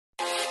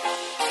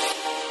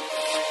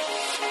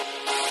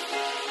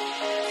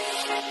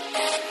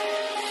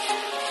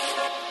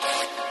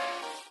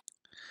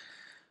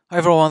Hi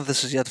everyone,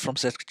 this is Yad from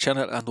Zedk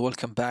channel and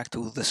welcome back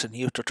to this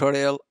new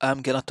tutorial.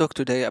 I'm gonna talk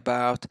today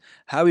about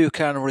how you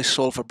can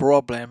resolve a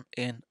problem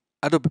in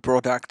Adobe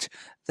product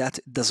that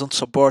doesn't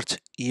support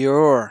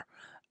your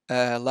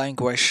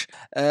language.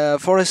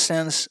 For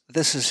instance,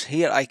 this is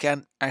here I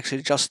can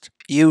actually just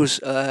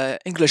use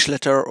English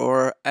letter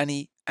or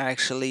any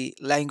actually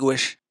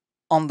language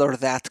under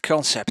that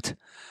concept.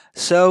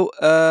 So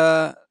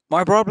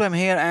my problem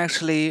here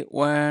actually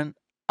when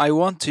I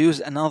want to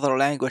use another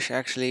language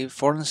actually,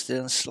 for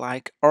instance,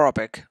 like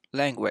Arabic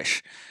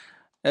language.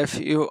 If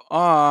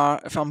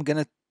I'm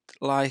gonna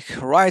like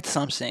write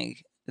something,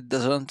 it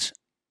doesn't,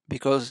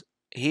 because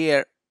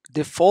here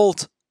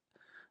default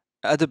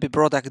Adobe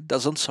product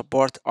doesn't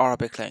support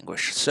Arabic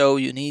language. So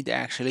you need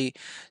actually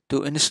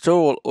to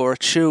install or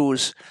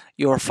choose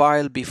your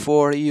file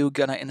before you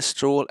gonna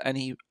install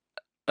any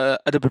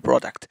Adobe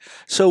product.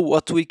 So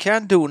what we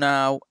can do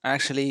now,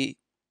 actually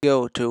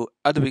go to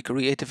Adobe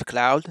Creative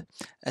Cloud,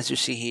 as you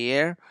see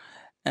here,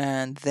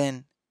 and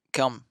then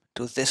come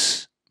to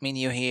this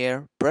menu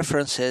here,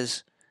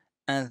 Preferences,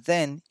 and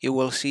then you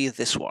will see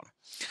this one.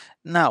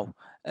 Now,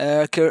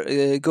 go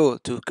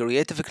to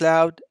Creative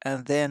Cloud,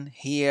 and then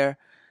here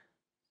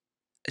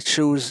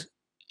choose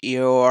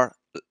your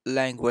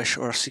language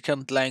or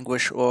second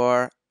language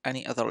or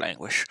any other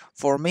language.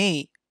 For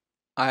me,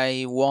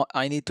 I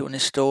need to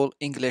install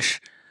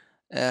English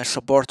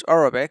support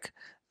Arabic,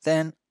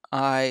 then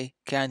I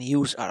can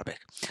use Arabic.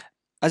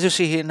 As you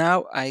see here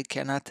now, I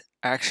cannot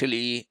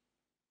actually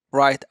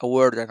write a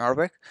word in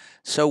Arabic.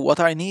 So what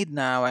I need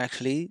now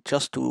actually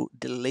just to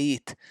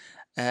delete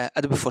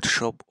Adobe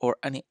Photoshop or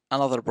any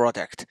another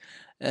product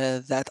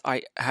that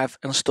I have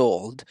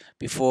installed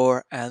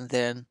before and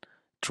then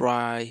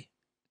try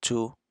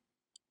to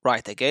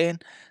write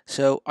again.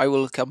 So I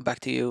will come back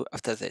to you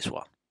after this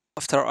one.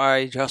 After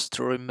I just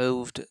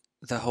removed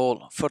the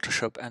whole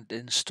Photoshop and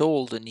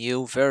installed a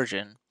new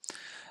version,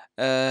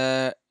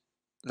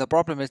 the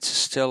problem is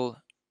still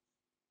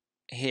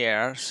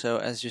here. So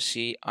as you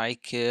see, I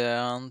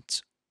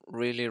can't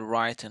really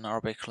write in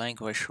Arabic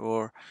language,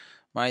 or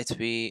might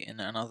be in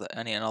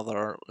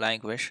another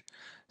language.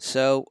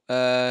 So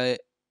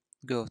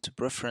go to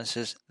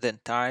preferences, then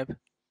type,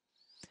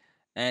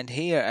 and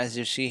here as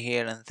you see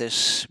here in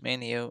this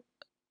menu,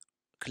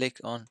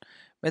 click on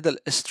Middle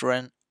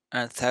Eastern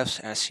and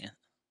South Asian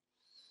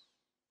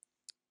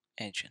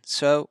agent.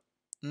 So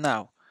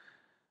now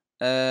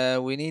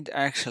we need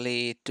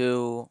actually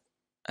to,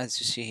 as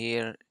you see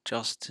here,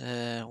 just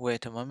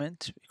wait a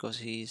moment because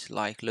he's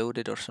like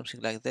loaded or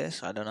something like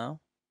this, I don't know,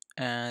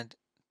 and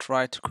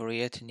try to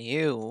create a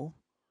new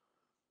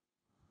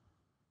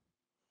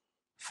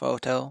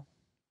photo.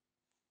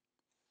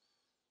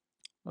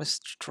 Let's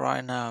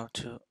try now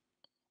to,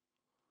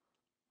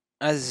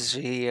 as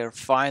here,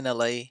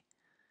 finally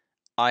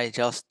I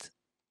just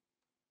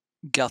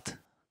got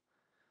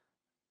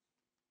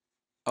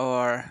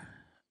or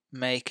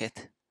make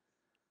it.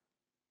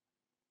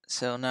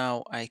 So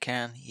now I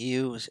can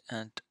use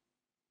and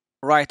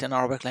write in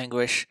Arabic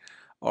language,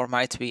 or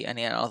might be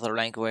any other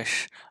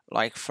language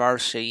like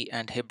Farsi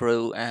and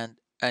Hebrew and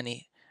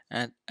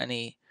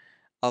any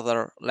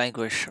other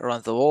language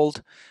around the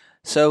world.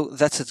 So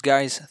that's it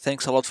guys,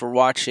 thanks a lot for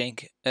watching.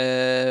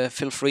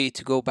 Feel free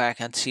to go back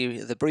and see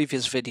the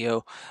previous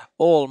video.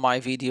 All my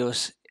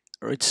videos,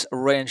 it's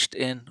arranged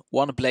in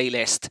one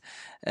playlist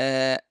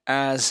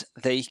as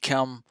they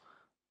come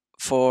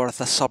for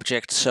the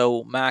subject.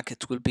 So Mac,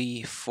 it will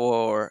be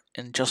for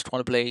in just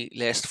one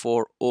playlist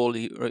for all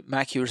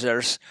Mac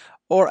users,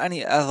 or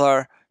any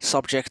other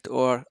subject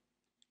or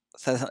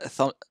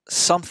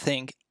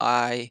something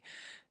I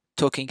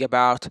talking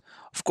about.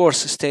 Of course,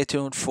 stay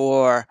tuned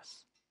for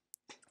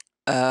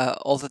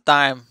all the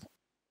time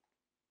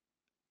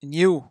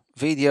new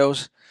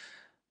videos.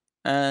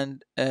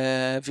 And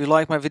if you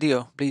like my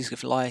video, please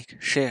give a like,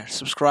 share,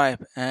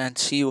 subscribe, and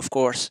see you of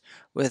course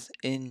with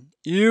a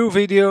new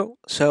video.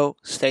 So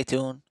stay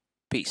tuned.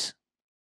 Peace.